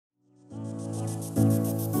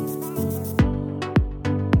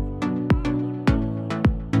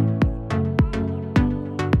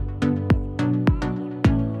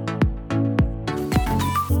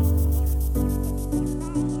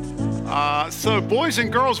So, boys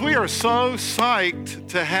and girls, we are so psyched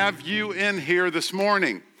to have you in here this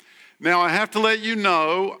morning. Now, I have to let you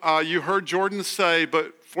know, you heard Jordan say,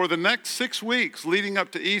 but for the next 6 weeks leading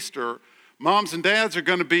up to Easter, moms and dads are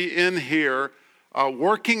going to be in here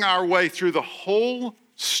working our way through the whole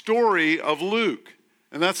story of Luke.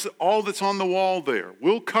 And that's all that's on the wall there.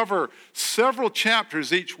 We'll cover several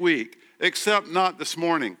chapters each week, except not this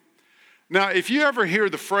morning. Now, if you ever hear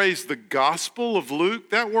the phrase, the Gospel of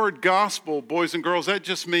Luke, that word gospel, boys and girls, that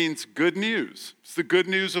just means good news. It's the good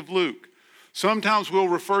news of Luke. Sometimes we'll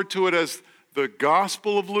refer to it as the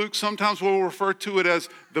Gospel of Luke. Sometimes we'll refer to it as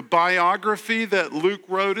the biography that Luke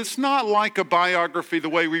wrote. It's not like a biography the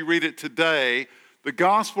way we read it today. The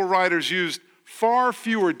Gospel writers used far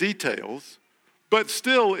fewer details, but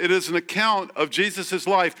still it is an account of Jesus'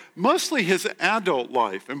 life, mostly his adult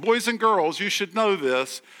life. And boys and girls, you should know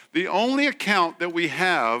this. The only account that we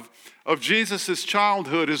have of Jesus'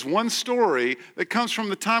 childhood is one story that comes from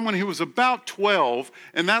the time when he was about 12,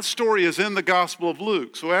 and that story is in the Gospel of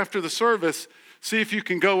Luke. So after the service, see if you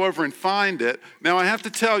can go over and find it. Now I have to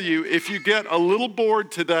tell you, if you get a little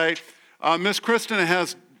bored today, Miss Kristen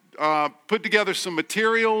has put together some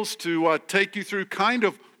materials to take you through kind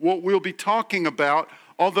of what we'll be talking about.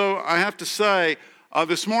 Although I have to say,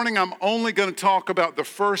 this morning I'm only going to talk about the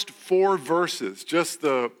first 4 verses, just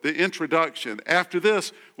the introduction. After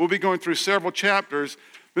this, we'll be going through several chapters.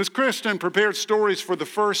 Ms. Kristen prepared stories for the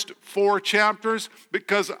first 4 chapters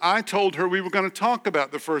because I told her we were going to talk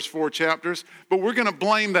about the first 4 chapters, but we're going to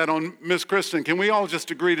blame that on Ms. Kristen. Can we all just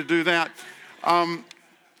agree to do that?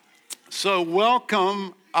 So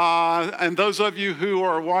welcome. And those of you who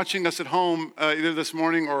are watching us at home either this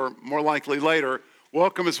morning or more likely later,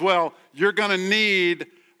 welcome as well. You're going to need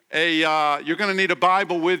a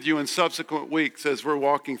Bible with you in subsequent weeks as we're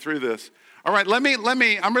walking through this. All right, let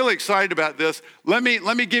me. I'm really excited about this. Let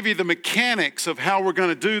me give you the mechanics of how we're going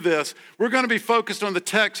to do this. We're going to be focused on the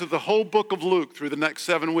text of the whole book of Luke through the next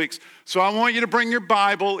 7 weeks. So I want you to bring your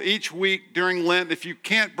Bible each week during Lent. If you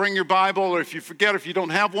can't bring your Bible, or if you forget, if you don't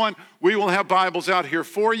have one, we will have Bibles out here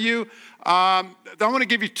for you. I want to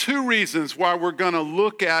give you 2 reasons why we're going to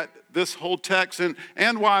look at this whole text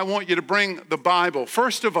and why I want you to bring the Bible.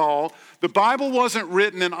 First of all, the Bible wasn't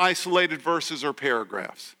written in isolated verses or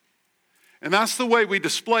paragraphs. And that's the way we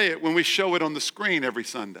display it when we show it on the screen every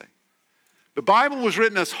Sunday. The Bible was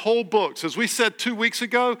written as whole books. As we said 2 weeks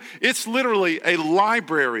ago, it's literally a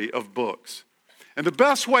library of books. And the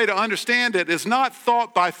best way to understand it is not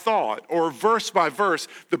thought by thought or verse by verse.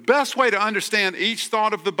 The best way to understand each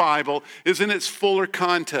thought of the Bible is in its fuller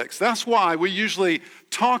context. That's why we usually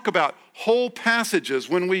talk about whole passages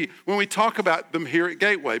when we talk about them here at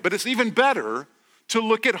Gateway. But it's even better to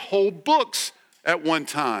look at whole books at one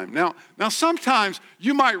time. Now sometimes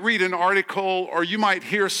you might read an article or you might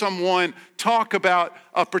hear someone talk about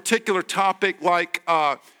a particular topic like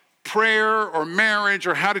prayer or marriage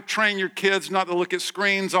or how to train your kids not to look at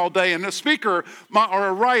screens all day. And a speaker or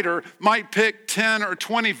a writer might pick 10 or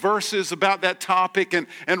 20 verses about that topic and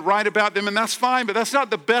write about them, and that's fine, but that's not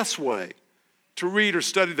the best way to read or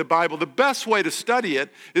study the Bible. The best way to study it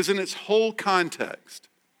is in its whole context.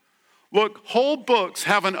 Look, whole books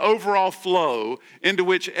have an overall flow into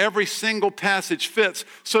which every single passage fits.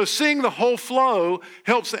 So seeing the whole flow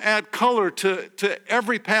helps add color to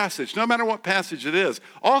every passage, no matter what passage it is.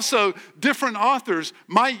 Also, different authors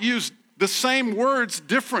might use the same words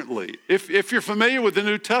differently. If you're familiar with the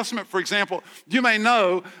New Testament, for example, you may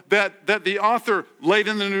know that the author late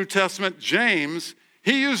in the New Testament, James,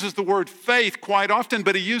 he uses the word faith quite often,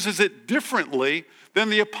 but he uses it differently than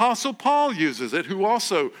the Apostle Paul uses it, who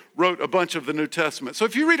also wrote a bunch of the New Testament. So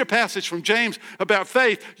if you read a passage from James about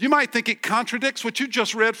faith, you might think it contradicts what you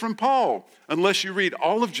just read from Paul, unless you read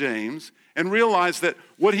all of James and realize that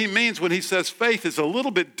what he means when he says faith is a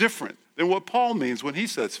little bit different than what Paul means when he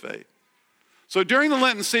says faith. So during the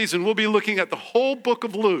Lenten season, we'll be looking at the whole book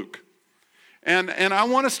of Luke. And I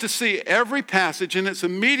want us to see every passage in its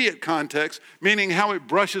immediate context, meaning how it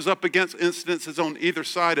brushes up against incidences on either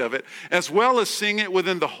side of it, as well as seeing it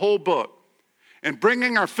within the whole book. And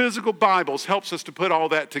bringing our physical Bibles helps us to put all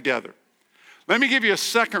that together. Let me give you a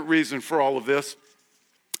second reason for all of this.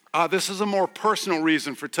 This is a more personal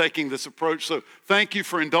reason for taking this approach, so thank you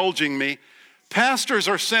for indulging me. Pastors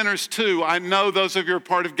are sinners too. I know those of you who are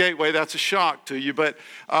part of Gateway, that's a shock to you. But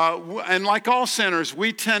and like all sinners,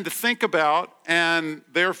 we tend to think about and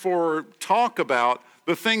therefore talk about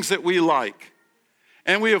the things that we like.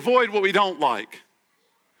 And we avoid what we don't like.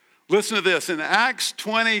 Listen to this. In Acts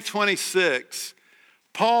 20:26,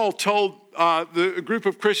 Paul told the group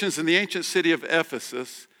of Christians in the ancient city of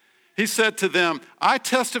Ephesus, He said to them, I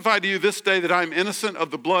testify to you this day that I am innocent of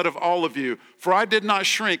the blood of all of you, for I did not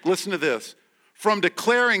shrink, listen to this, from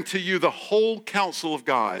declaring to you the whole counsel of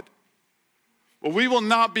God. Well, we will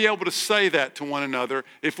not be able to say that to one another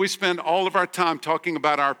if we spend all of our time talking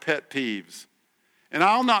about our pet peeves. And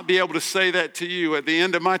I'll not be able to say that to you at the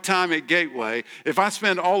end of my time at Gateway if I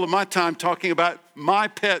spend all of my time talking about my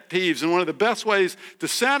pet peeves. And one of the best ways to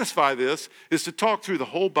satisfy this is to talk through the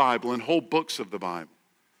whole Bible and whole books of the Bible.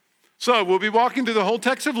 So we'll be walking through the whole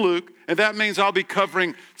text of Luke, and that means I'll be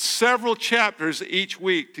covering several chapters each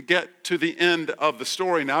week to get to the end of the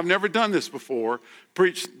story. Now, I've never done this before,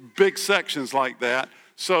 preached big sections like that,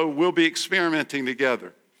 so we'll be experimenting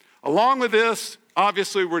together. Along with this,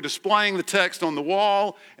 obviously, we're displaying the text on the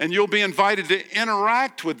wall, and you'll be invited to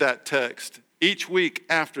interact with that text each week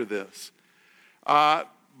after this.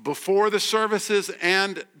 Before the services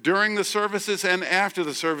and during the services and after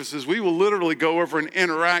the services, we will literally go over and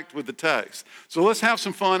interact with the text. So let's have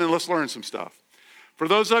some fun and let's learn some stuff. For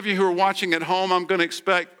those of you who are watching at home, I'm going to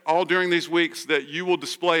expect all during these weeks that you will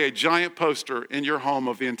display a giant poster in your home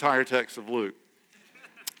of the entire text of Luke.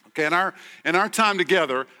 Okay, in our time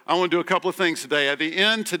together, I want to do a couple of things today. At the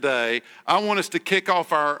end today, I want us to kick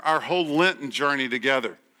off our whole Lenten journey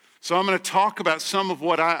together. So I'm going to talk about some of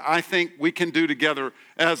what I think we can do together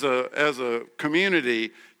as a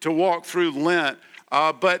community to walk through Lent.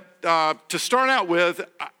 But to start out with,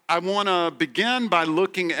 I want to begin by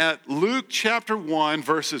looking at Luke chapter 1,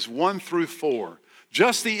 verses 1 through 4,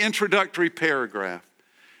 just the introductory paragraph.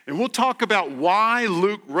 And we'll talk about why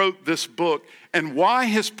Luke wrote this book and why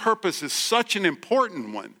his purpose is such an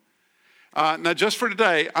important one. Now, just for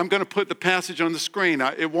today, I'm going to put the passage on the screen.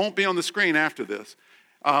 It won't be on the screen after this.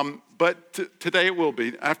 But today it will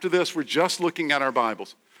be. After this, we're just looking at our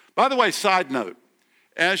Bibles. By the way, side note,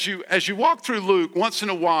 as you walk through Luke, once in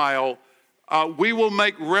a while, we will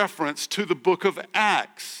make reference to the book of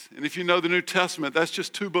Acts. And if you know the New Testament, that's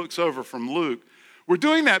just 2 books over from Luke. We're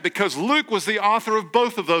doing that because Luke was the author of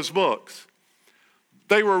both of those books.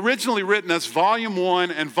 They were originally written as Volume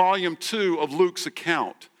 1 and Volume 2 of Luke's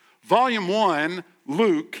account. Volume 1,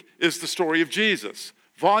 Luke, is the story of Jesus.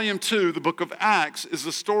 Volume 2, the book of Acts, is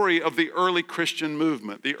the story of the early Christian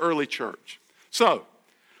movement, the early church. So,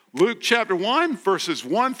 Luke chapter 1, verses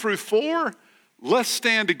 1 through 4, let's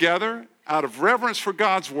stand together out of reverence for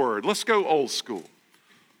God's word. Let's go old school.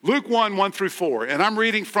 Luke 1, 1 through 4, and I'm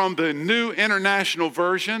reading from the New International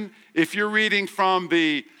Version. If you're reading from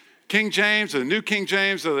the King James, or the New King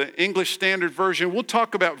James, or the English Standard Version, we'll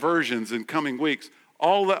talk about versions in coming weeks.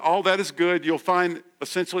 All that is good. You'll find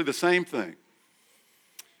essentially the same thing.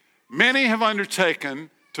 Many have undertaken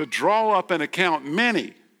to draw up an account of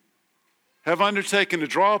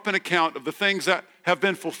the things that have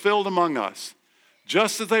been fulfilled among us,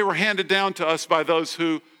 just as they were handed down to us by those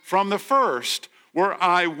who, from the first, were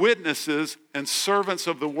eyewitnesses and servants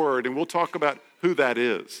of the word. And we'll talk about who that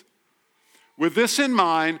is. With this in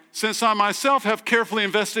mind, since I myself have carefully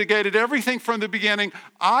investigated everything from the beginning,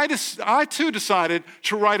 I too decided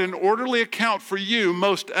to write an orderly account for you,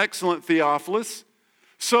 most excellent Theophilus,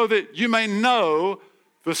 so that you may know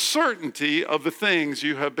the certainty of the things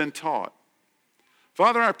you have been taught.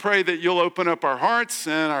 Father, I pray that you'll open up our hearts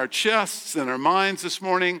and our chests and our minds this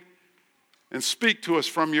morning and speak to us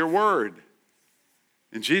from your word.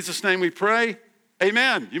 In Jesus' name we pray,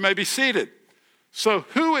 amen. You may be seated. So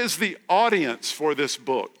who is the audience for this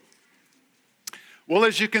book? Well,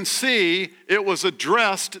 as you can see, it was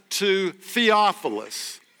addressed to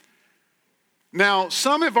Theophilus. Now,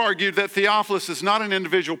 some have argued that Theophilus is not an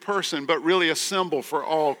individual person, but really a symbol for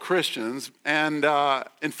all Christians. And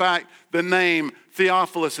in fact, the name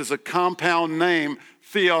Theophilus is a compound name,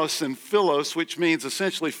 Theos and Philos, which means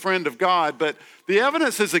essentially friend of God. But the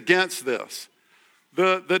evidence is against this.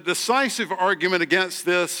 The decisive argument against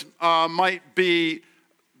this might be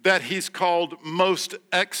that he's called Most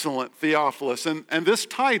Excellent Theophilus. And this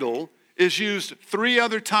title is used 3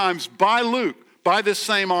 other times by Luke, by this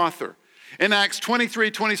same author. In Acts 23,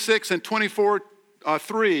 26, and 24,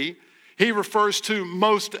 3, he refers to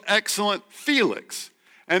Most Excellent Felix.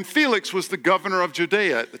 And Felix was the governor of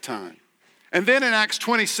Judea at the time. And then in Acts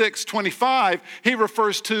 26, 25, he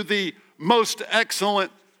refers to the Most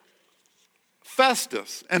Excellent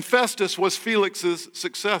Festus. And Festus was Felix's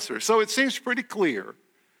successor. So it seems pretty clear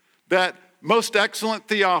that Most Excellent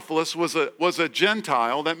Theophilus was a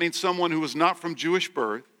Gentile. That means someone who was not from Jewish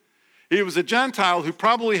birth. He was a Gentile who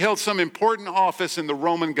probably held some important office in the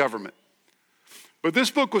Roman government. But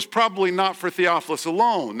this book was probably not for Theophilus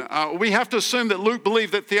alone. We have to assume that Luke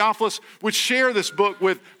believed that Theophilus would share this book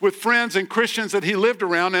with friends and Christians that he lived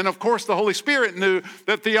around. And of course, the Holy Spirit knew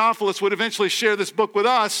that Theophilus would eventually share this book with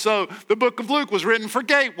us. So the book of Luke was written for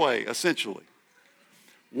Gateway, essentially.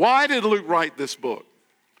 Why did Luke write this book?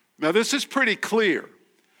 Now, this is pretty clear.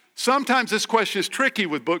 Sometimes this question is tricky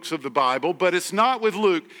with books of the Bible, but it's not with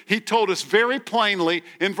Luke. He told us very plainly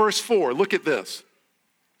in verse 4. Look at this.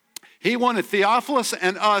 He wanted Theophilus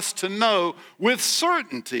and us to know with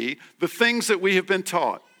certainty the things that we have been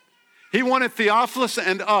taught. He wanted Theophilus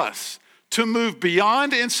and us to move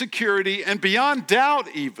beyond insecurity and beyond doubt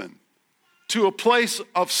even to a place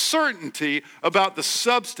of certainty about the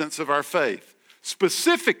substance of our faith,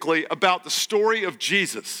 specifically about the story of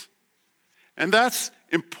Jesus. And that's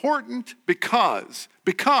important because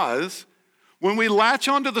when we latch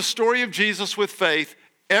onto the story of Jesus with faith,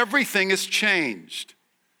 everything is changed.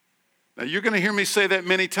 Now, you're going to hear me say that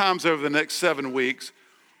many times over the next 7 weeks.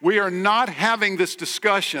 We are not having this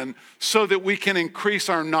discussion so that we can increase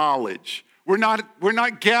our knowledge. We're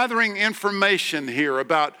not gathering information here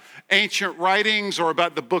about ancient writings or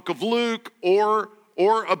about the book of Luke or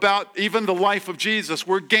about even the life of Jesus.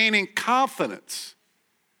 We're gaining confidence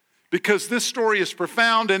because this story is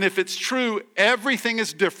profound, and if it's true, everything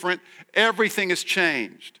is different, everything is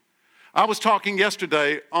changed. I was talking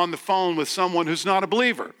yesterday on the phone with someone who's not a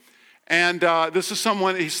believer. And this is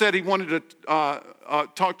someone, he said he wanted to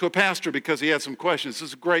talk to a pastor because he had some questions. This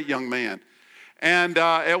is a great young man. And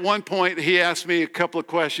at one point, he asked me a couple of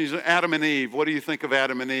questions. Adam and Eve, what do you think of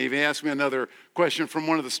Adam and Eve? He asked me another question from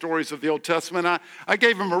one of the stories of the Old Testament. I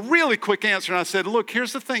gave him a really quick answer, and I said, look,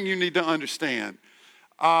 here's the thing you need to understand.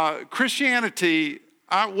 Christianity,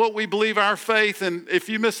 what we believe, our faith, and if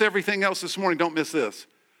you miss everything else this morning, don't miss this.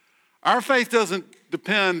 Our faith doesn't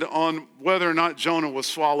depend on whether or not Jonah was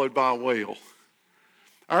swallowed by a whale.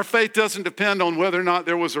 Our faith doesn't depend on whether or not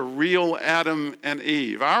there was a real Adam and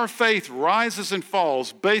Eve. Our faith rises and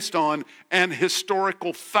falls based on an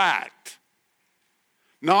historical fact,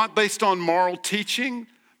 not based on moral teaching,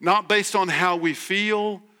 not based on how we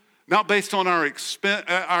feel, not based on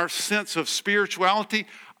our sense of spirituality.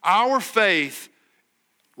 Our faith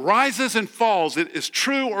rises and falls. It is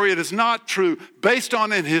true or it is not true based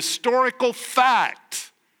on an historical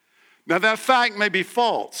fact. Now that fact may be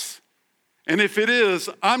false. And if it is,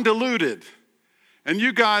 I'm deluded. And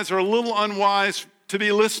you guys are a little unwise to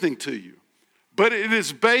be listening to you. But it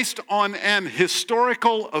is based on an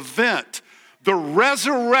historical event, the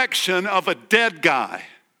resurrection of a dead guy.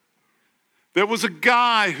 There was a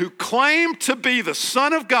guy who claimed to be the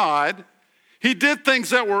Son of God. He did things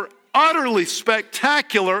that were utterly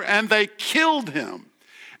spectacular, and they killed him.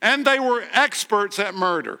 And they were experts at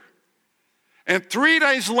murder. And 3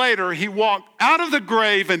 days later, he walked out of the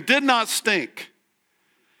grave and did not stink.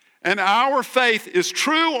 And our faith is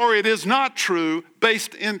true or it is not true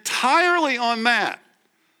based entirely on that.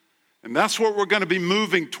 And that's what we're going to be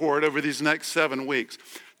moving toward over these next 7 weeks.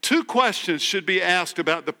 2 questions should be asked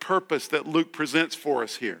about the purpose that Luke presents for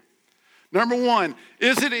us here. Number 1,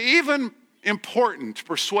 is it even important to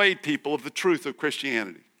persuade people of the truth of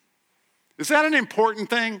Christianity? Is that an important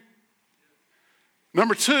thing?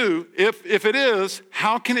 Number 2, if it is,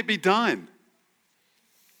 how can it be done?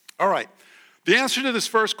 All right, the answer to this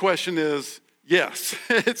first question is yes.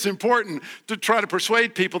 It's important to try to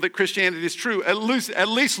persuade people that Christianity is true. At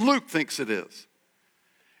least Luke thinks it is.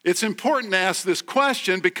 It's important to ask this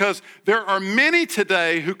question because there are many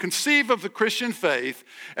today who conceive of the Christian faith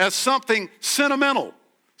as something sentimental,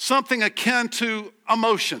 something akin to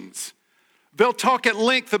emotions. They'll talk at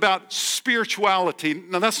length about spirituality.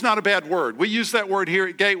 Now, that's not a bad word. We use that word here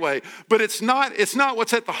at Gateway, but it's not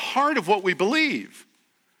what's at the heart of what we believe.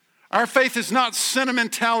 Our faith is not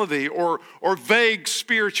sentimentality or vague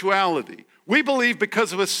spirituality. We believe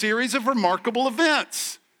because of a series of remarkable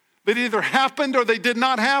events that either happened or they did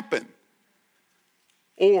not happen.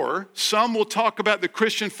 Or some will talk about the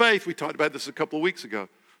Christian faith. We talked about this a couple of weeks ago.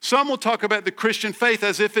 Some will talk about the Christian faith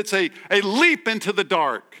as if it's a leap into the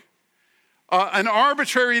dark. An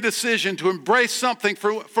arbitrary decision to embrace something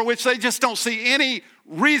for which they just don't see any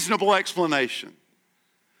reasonable explanation.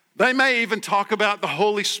 They may even talk about the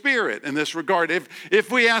Holy Spirit in this regard.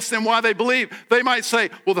 If we ask them why they believe, they might say,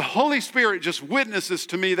 well, the Holy Spirit just witnesses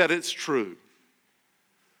to me that it's true.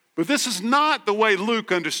 But this is not the way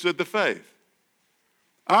Luke understood the faith.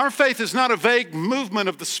 Our faith is not a vague movement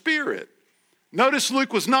of the Spirit. Notice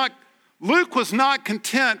Luke was not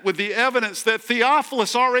content with the evidence that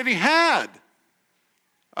Theophilus already had.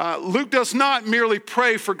 Luke does not merely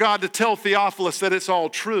pray for God to tell Theophilus that it's all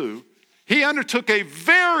true. He undertook a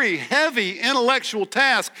very heavy intellectual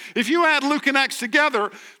task. If you add Luke and Acts together,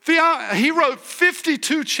 he wrote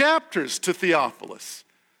 52 chapters to Theophilus.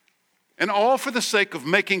 And all for the sake of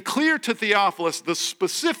making clear to Theophilus the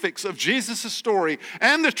specifics of Jesus' story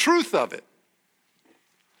and the truth of it.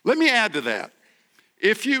 Let me add to that.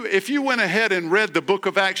 If you went ahead and read the book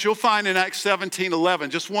of Acts, you'll find in Acts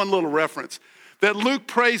 17:11, just one little reference, that Luke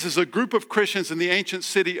praises a group of Christians in the ancient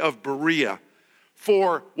city of Berea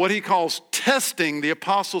for what he calls testing the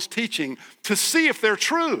apostles' teaching to see if they're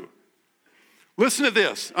true. Listen to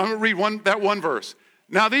this. I'm going to read that one verse.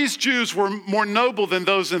 Now these Jews were more noble than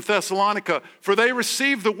those in Thessalonica, for they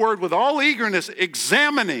received the word with all eagerness,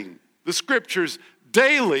 examining the scriptures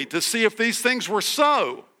daily to see if these things were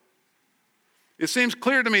so. It seems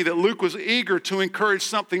clear to me that Luke was eager to encourage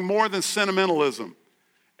something more than sentimentalism,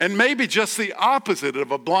 and maybe just the opposite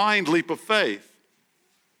of a blind leap of faith.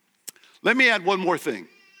 Let me add one more thing.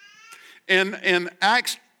 In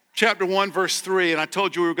Acts chapter 1, verse 3, and I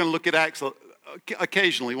told you we were going to look at Acts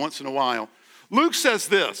occasionally, once in a while, Luke says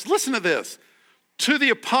this, listen to this. To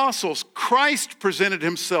the apostles, Christ presented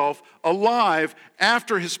himself alive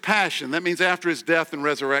after his passion, that means after his death and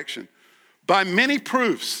resurrection, by many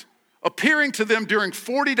proofs, appearing to them during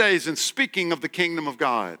 40 days and speaking of the kingdom of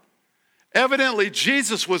God. Evidently,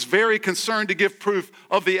 Jesus was very concerned to give proof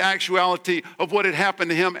of the actuality of what had happened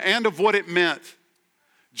to him and of what it meant.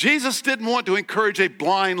 Jesus didn't want to encourage a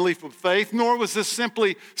blind leap of faith, nor was this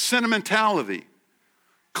simply sentimentality.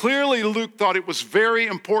 Clearly, Luke thought it was very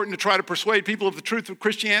important to try to persuade people of the truth of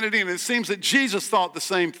Christianity, and it seems that Jesus thought the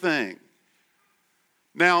same thing.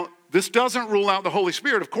 Now, this doesn't rule out the Holy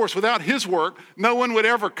Spirit. Of course, without his work, no one would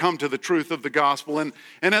ever come to the truth of the gospel. And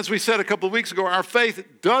as we said a couple of weeks ago, our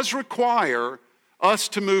faith does require us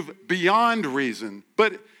to move beyond reason,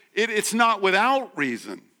 but it's not without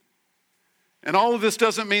reason. And all of this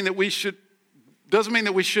doesn't mean that we should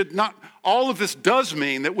not, all of this does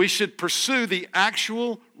mean that we should pursue the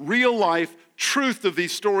actual, real life truth of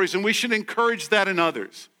these stories, and we should encourage that in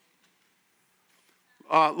others.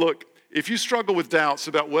 Look, if you struggle with doubts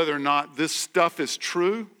about whether or not this stuff is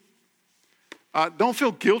true, don't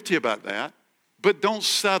feel guilty about that, but don't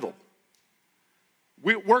settle.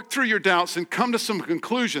 Work through your doubts and come to some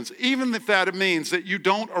conclusions, even if that means that you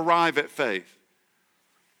don't arrive at faith.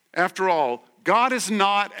 After all, God is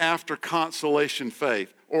not after consolation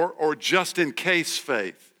faith or just in case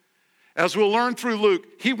faith. As we'll learn through Luke,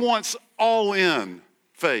 he wants all in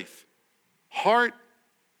faith, heart,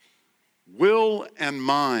 will, and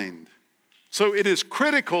mind. So it is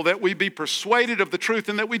critical that we be persuaded of the truth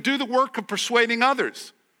and that we do the work of persuading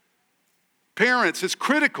others. Parents, it's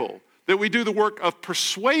critical that we do the work of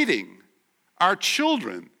persuading our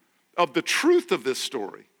children of the truth of this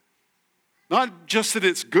story. Not just that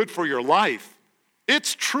it's good for your life,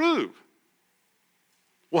 it's true.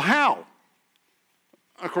 Well, how?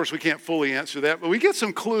 Of course, we can't fully answer that, but we get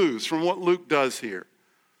some clues from what Luke does here.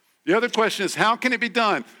 The other question is, how can it be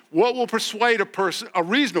done? What will persuade a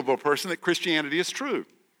reasonable person that Christianity is true?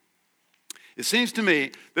 It seems to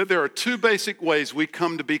me that there are two basic ways we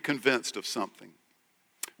come to be convinced of something.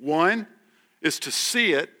 One is to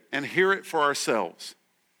see it and hear it for ourselves.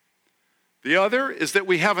 The other is that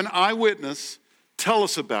we have an eyewitness tell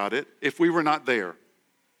us about it if we were not there.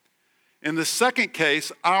 In the second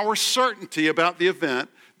case, our certainty about the event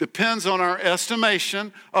depends on our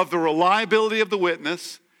estimation of the reliability of the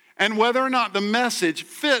witness and whether or not the message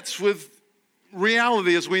fits with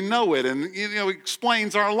reality as we know it and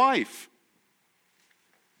explains our life.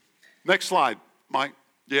 Next slide, Mike.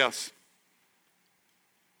 Yes.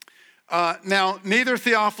 Now, neither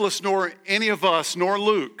Theophilus nor any of us, nor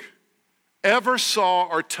Luke, ever saw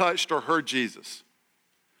or touched or heard Jesus.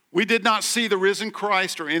 We did not see the risen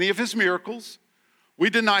Christ or any of his miracles.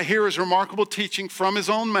 We did not hear his remarkable teaching from his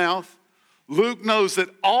own mouth. Luke knows that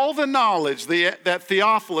all the knowledge that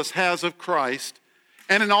Theophilus has of Christ,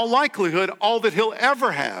 and in all likelihood, all that he'll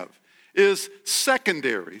ever have, is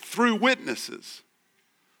secondary through witnesses.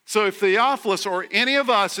 So if Theophilus or any of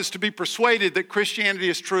us is to be persuaded that Christianity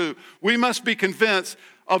is true, we must be convinced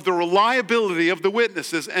of the reliability of the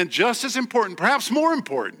witnesses, and just as important, perhaps more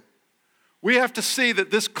important, we have to see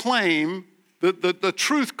that this claim, the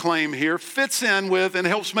truth claim here, fits in with and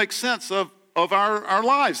helps make sense of our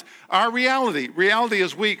lives, our reality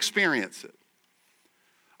as we experience it.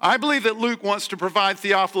 I believe that Luke wants to provide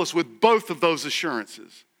Theophilus with both of those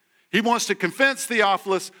assurances. He wants to convince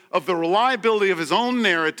Theophilus of the reliability of his own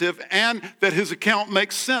narrative and that his account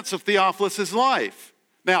makes sense of Theophilus' life.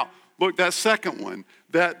 Now, look, that second one,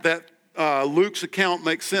 that Luke's account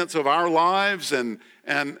makes sense of our lives and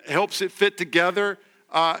helps it fit together.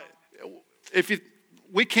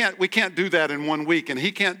 we can't do that in 1 week, and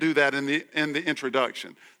he can't do that in the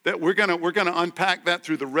introduction. That we're gonna unpack that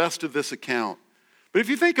through the rest of this account. But if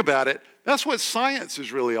you think about it, that's what science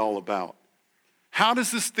is really all about. How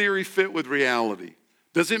does this theory fit with reality?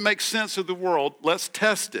 Does it make sense of the world? Let's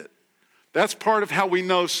test it. That's part of how we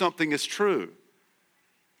know something is true.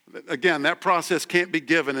 Again, that process can't be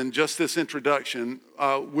given in just this introduction.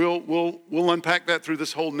 We'll unpack that through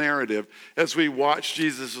this whole narrative as we watch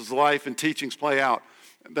Jesus' life and teachings play out.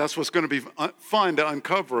 That's what's going to be fun to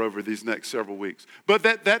uncover over these next several weeks. But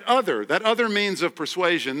that other means of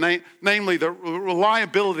persuasion, namely the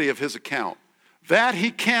reliability of his account, that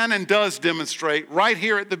he can and does demonstrate right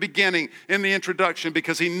here at the beginning in the introduction,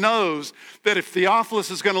 because he knows that if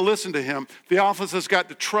Theophilus is going to listen to him, Theophilus has got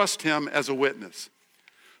to trust him as a witness.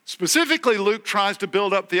 Specifically, Luke tries to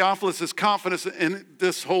build up Theophilus' confidence in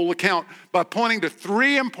this whole account by pointing to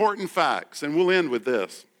 3 important facts, and we'll end with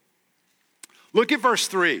this. Look at verse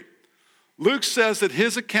 3. Luke says that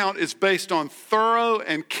his account is based on thorough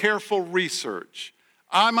and careful research.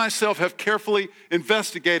 I myself have carefully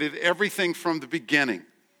investigated everything from the beginning.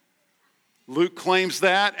 Luke claims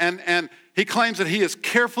that, and he claims that he has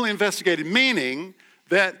carefully investigated, meaning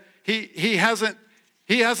that he hasn't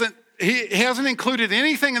included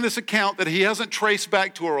anything in this account that he hasn't traced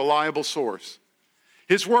back to a reliable source.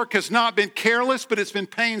 His work has not been careless, but it's been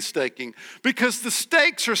painstaking, because the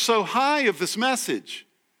stakes are so high of this message.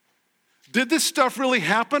 Did this stuff really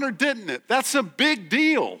happen or didn't it? That's a big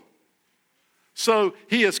deal. So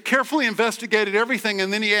he has carefully investigated everything,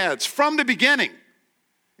 and then he adds, from the beginning.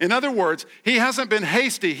 In other words, he hasn't been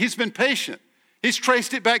hasty, he's been patient. He's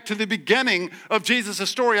traced it back to the beginning of Jesus'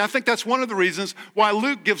 story. I think that's one of the reasons why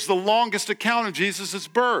Luke gives the longest account of Jesus'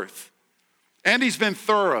 birth. And he's been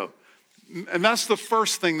thorough. And that's the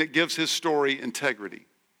first thing that gives his story integrity.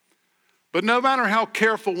 But no matter how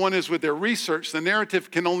careful one is with their research, the narrative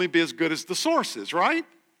can only be as good as the sources, right?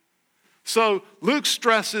 So Luke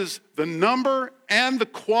stresses the number and the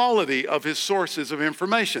quality of his sources of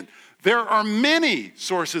information. There are many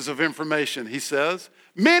sources of information, he says.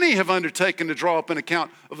 Many have undertaken to draw up an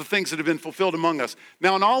account of the things that have been fulfilled among us.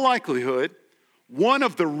 Now, in all likelihood, one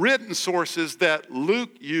of the written sources that Luke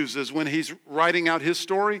uses when he's writing out his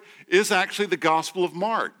story is actually the Gospel of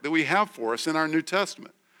Mark that we have for us in our New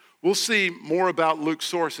Testament. We'll see more about Luke's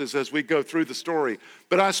sources as we go through the story.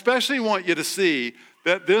 But I especially want you to see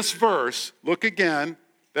that this verse, look again,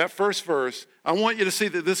 that first verse, I want you to see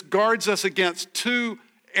that this guards us against 2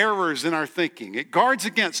 errors in our thinking. It guards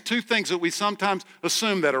against 2 things that we sometimes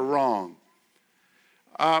assume that are wrong.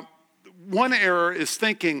 One error is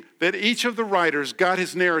thinking that each of the writers got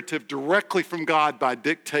his narrative directly from God by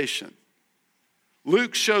dictation.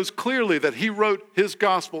 Luke shows clearly that he wrote his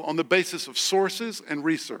gospel on the basis of sources and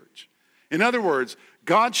research. In other words,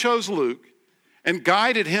 God chose Luke and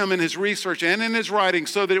guided him in his research and in his writing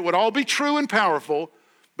so that it would all be true and powerful,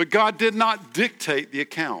 but God did not dictate the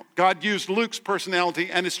account. God used Luke's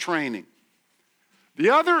personality and his training.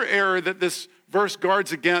 The other error that this verse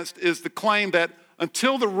guards against is the claim that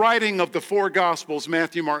until the writing of the 4 Gospels,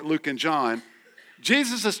 Matthew, Mark, Luke, and John,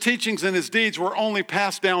 Jesus' teachings and his deeds were only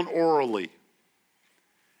passed down orally.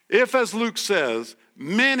 If, as Luke says,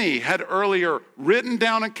 many had earlier written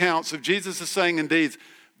down accounts of Jesus' saying and deeds,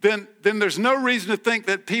 then there's no reason to think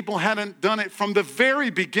that people hadn't done it from the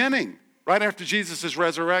very beginning, right after Jesus'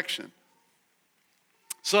 resurrection.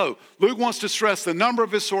 So Luke wants to stress the number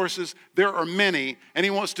of his sources. There are many, and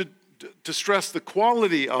he wants to stress the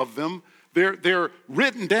quality of them. They're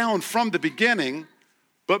written down from the beginning,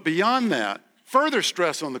 but beyond that, further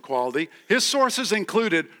stress on the quality. His sources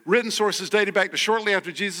included written sources dated back to shortly after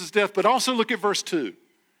Jesus' death, but also look at verse 2.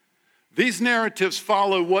 These narratives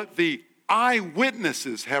follow what the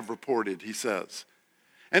eyewitnesses have reported, he says.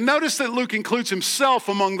 And notice that Luke includes himself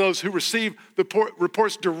among those who received the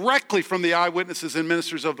reports directly from the eyewitnesses and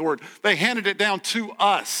ministers of the word. They handed it down to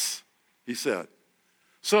us, he said.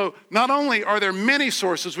 So not only are there many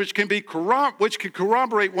sources which can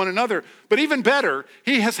corroborate one another, but even better,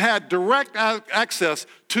 he has had direct access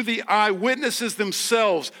to the eyewitnesses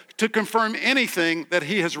themselves to confirm anything that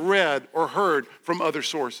he has read or heard from other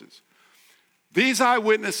sources. These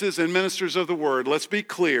eyewitnesses and ministers of the word, let's be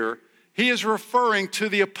clear, he is referring to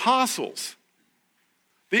the apostles.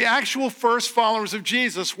 The actual first followers of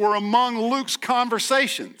Jesus were among Luke's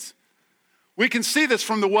conversations. We can see this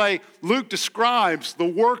from the way Luke describes the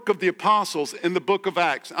work of the apostles in the book of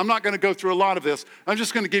Acts. I'm not going to go through a lot of this. I'm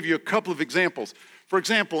just going to give you a couple of examples. For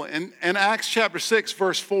example, in Acts chapter 6,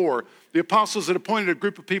 verse 4, the apostles had appointed a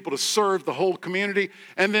group of people to serve the whole community.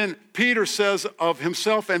 And then Peter says of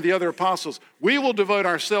himself and the other apostles, we will devote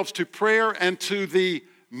ourselves to prayer and to the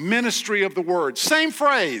ministry of the word. Same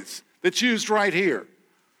phrase that's used right here.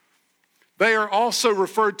 They are also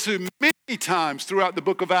referred to many times throughout the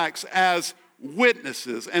book of Acts as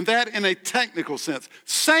witnesses, and that in a technical sense.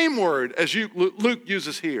 Same word as Luke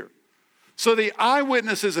uses here. So the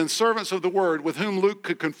eyewitnesses and servants of the word with whom Luke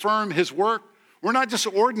could confirm his work were not just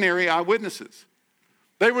ordinary eyewitnesses.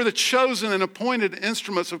 They were the chosen and appointed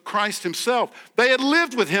instruments of Christ himself. They had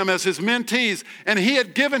lived with him as his mentees, and he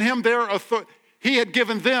had given him he had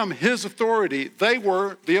given them his authority. They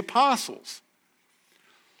were the apostles.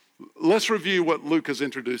 Let's review what Luke has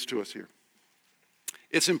introduced to us here.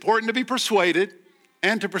 It's important to be persuaded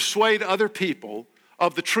and to persuade other people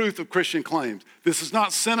of the truth of Christian claims. This is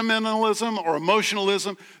not sentimentalism or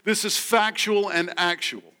emotionalism. This is factual and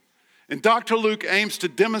actual. And Dr. Luke aims to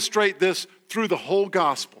demonstrate this through the whole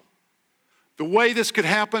gospel. The way this could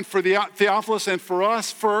happen for Theophilus and for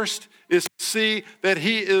us first is to see that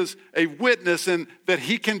he is a witness and that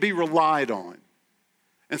he can be relied on.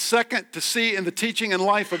 And second, to see in the teaching and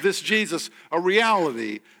life of this Jesus a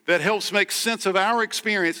reality that helps make sense of our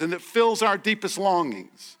experience and that fills our deepest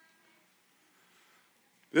longings.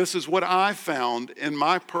 This is what I found in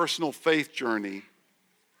my personal faith journey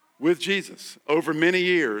with Jesus over many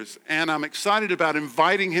years, and I'm excited about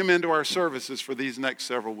inviting him into our services for these next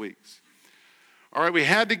several weeks. All right, we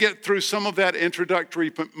had to get through some of that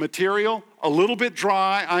introductory material. A little bit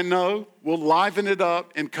dry, I know. We'll liven it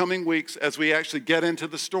up in coming weeks as we actually get into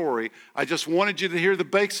the story. I just wanted you to hear the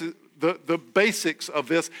basics of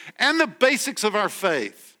this and the basics of our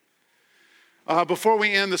faith. Before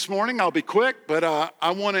we end this morning, I'll be quick, but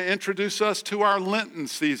I want to introduce us to our Lenten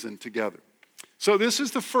season together. So this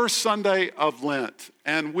is the first Sunday of Lent,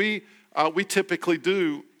 and we typically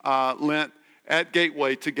do Lent at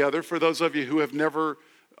Gateway together. For those of you who have never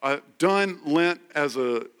done Lent as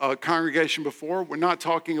a congregation before, we're not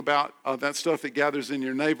talking about that stuff that gathers in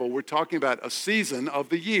your navel. We're talking about a season of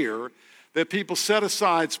the year that people set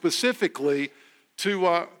aside specifically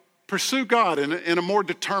to pursue God in a more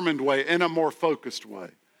determined way, in a more focused way.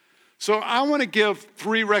 So I want to give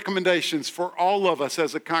 3 recommendations for all of us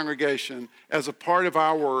as a congregation as a part of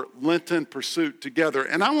our Lenten pursuit together.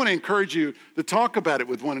 And I want to encourage you to talk about it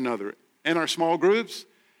with one another in our small groups,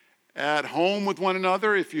 at home with one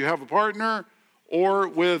another if you have a partner, or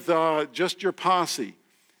with just your posse.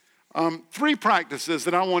 3 practices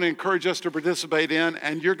that I want to encourage us to participate in,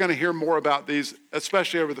 and you're going to hear more about these,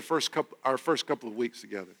 especially over our first couple of weeks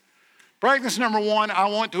together. Practice number 1, I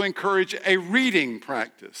want to encourage a reading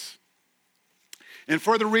practice. And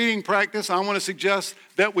for the reading practice, I want to suggest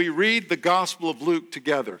that we read the Gospel of Luke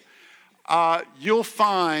together. You'll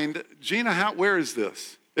find, Gina, where is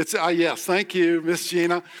this? It's yes, thank you, Miss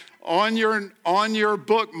Gina. On your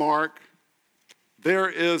bookmark, there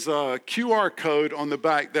is a QR code on the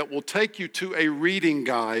back that will take you to a reading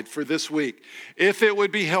guide for this week. If it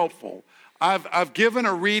would be helpful, I've given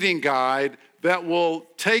a reading guide that will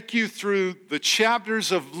take you through the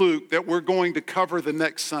chapters of Luke that we're going to cover the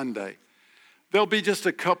next Sunday. There'll be just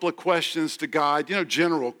a couple of questions to guide,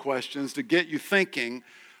 general questions to get you thinking.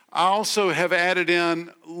 I also have added in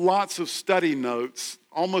lots of study notes,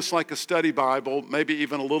 almost like a study Bible, maybe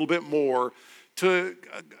even a little bit more, to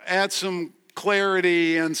add some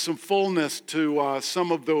clarity and some fullness to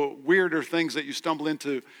some of the weirder things that you stumble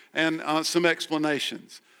into, and some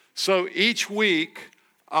explanations. So each week,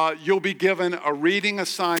 you'll be given a reading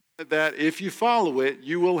assignment that if you follow it,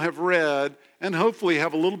 you will have read and hopefully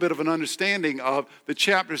have a little bit of an understanding of the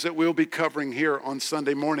chapters that we'll be covering here on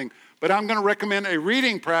Sunday morning. But I'm going to recommend a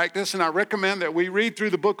reading practice, and I recommend that we read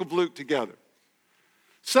through the book of Luke together.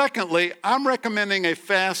 Secondly, I'm recommending a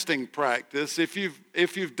fasting practice. If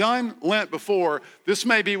you've done Lent before, this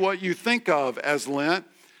may be what you think of as Lent.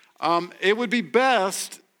 It would be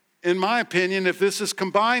best, in my opinion, if this is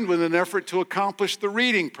combined with an effort to accomplish the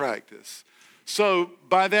reading practice. So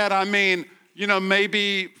by that I mean,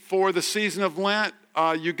 maybe for the season of Lent,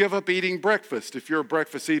 you give up eating breakfast if you're a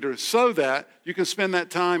breakfast eater, so that you can spend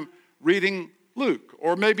that time reading Luke.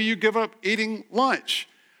 Or maybe you give up eating lunch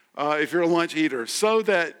if you're a lunch eater, so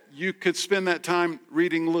that you could spend that time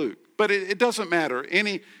reading Luke. But it doesn't matter.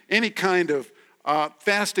 Any kind of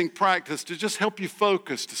fasting practice to just help you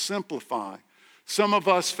focus, to simplify. Some of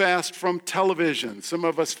us fast from television. Some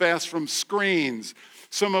of us fast from screens.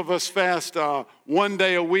 Some of us fast 1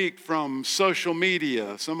 day a week from social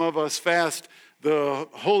media. Some of us fast the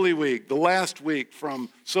Holy Week, the last week, from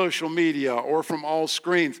social media or from all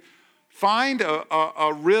screens. Find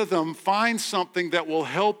a rhythm, find something that will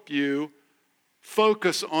help you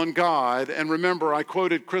focus on God. And remember, I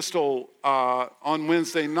quoted Crystal on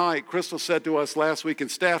Wednesday night. Crystal said to us last week in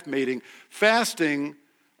staff meeting, fasting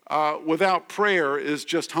without prayer is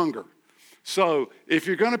just hunger. So if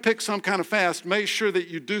you're going to pick some kind of fast, make sure that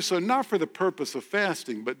you do so not for the purpose of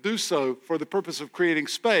fasting, but do so for the purpose of creating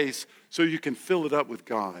space so you can fill it up with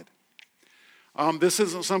God. This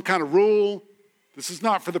isn't some kind of rule. This is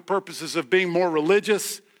not for the purposes of being more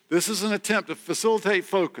religious. This is an attempt to facilitate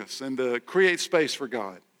focus and to create space for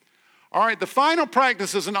God. All right, the final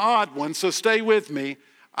practice is an odd one, so stay with me.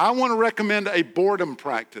 I want to recommend a boredom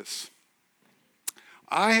practice.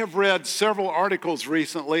 I have read several articles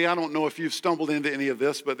recently. I don't know if you've stumbled into any of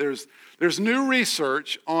this, but there's new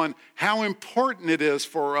research on how important it is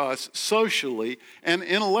for us socially and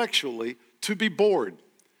intellectually to be bored.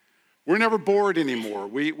 We're never bored anymore.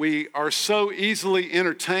 We are so easily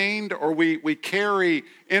entertained, or we carry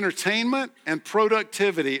entertainment and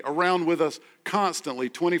productivity around with us constantly,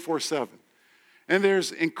 24/7. And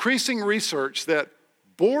there's increasing research that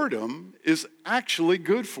boredom is actually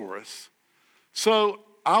good for us. So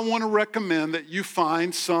I want to recommend that you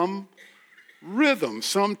find some rhythm,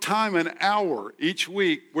 some time, an hour each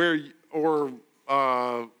week or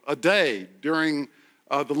a day during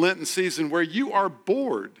the Lenten season where you are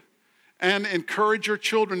bored, and encourage your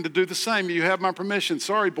children to do the same. You have my permission.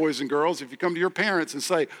 Sorry, boys and girls, if you come to your parents and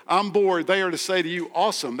say, I'm bored, they are to say to you,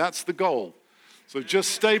 awesome, that's the goal. So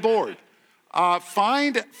just stay bored.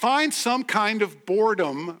 Find some kind of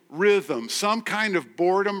boredom rhythm, some kind of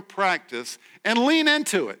boredom practice, and lean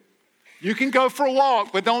into it. You can go for a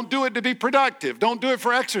walk, but don't do it to be productive. Don't do it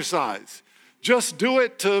for exercise. Just do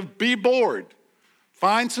it to be bored.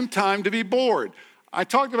 Find some time to be bored. I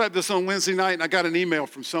talked about this on Wednesday night, and I got an email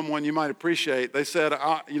from someone you might appreciate. They said,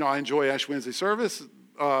 I enjoy Ash Wednesday service,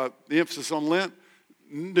 the emphasis on Lent,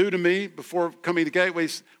 new to me before coming to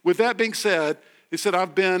Gateways. With that being said, he said,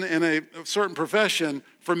 I've been in a certain profession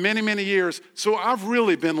for many, many years, so I've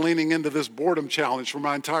really been leaning into this boredom challenge for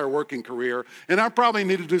my entire working career, and I probably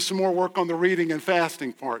need to do some more work on the reading and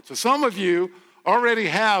fasting part. So some of you already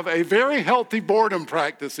have a very healthy boredom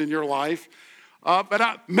practice in your life,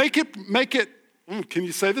 but make it. Can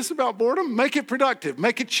you say this about boredom? Make it productive.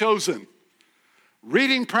 Make it chosen.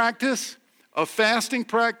 Reading practice, a fasting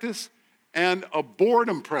practice, and a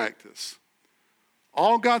boredom practice.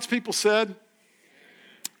 All God's people said?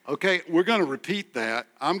 Okay, we're going to repeat that.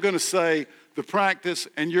 I'm going to say the practice,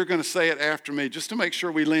 and you're going to say it after me just to make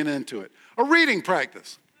sure we lean into it. A reading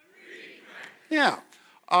practice. Yeah.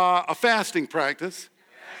 A fasting practice.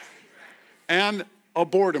 And a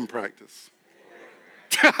boredom practice.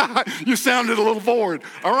 You sounded a little bored.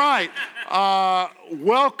 All right.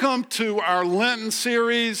 Welcome to our Lenten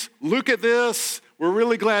series. Look at this. We're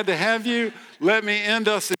really glad to have you. Let me end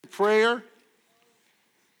us in prayer.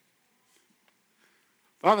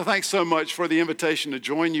 Father, thanks so much for the invitation to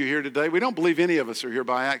join you here today. We don't believe any of us are here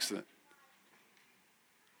by accident.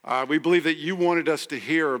 We believe that you wanted us to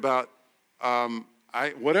hear about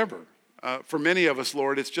whatever. For many of us,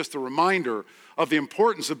 Lord, it's just a reminder of the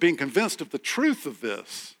importance of being convinced of the truth of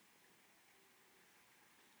this.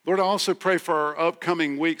 Lord, I also pray for our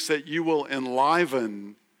upcoming weeks that you will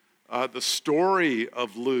enliven the story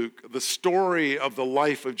of Luke, the story of the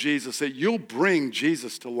life of Jesus, that you'll bring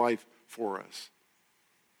Jesus to life for us.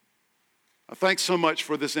 Thanks so much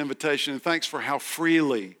for this invitation, and thanks for how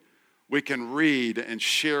freely we can read and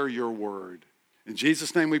share your word. In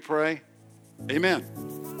Jesus' name we pray, amen.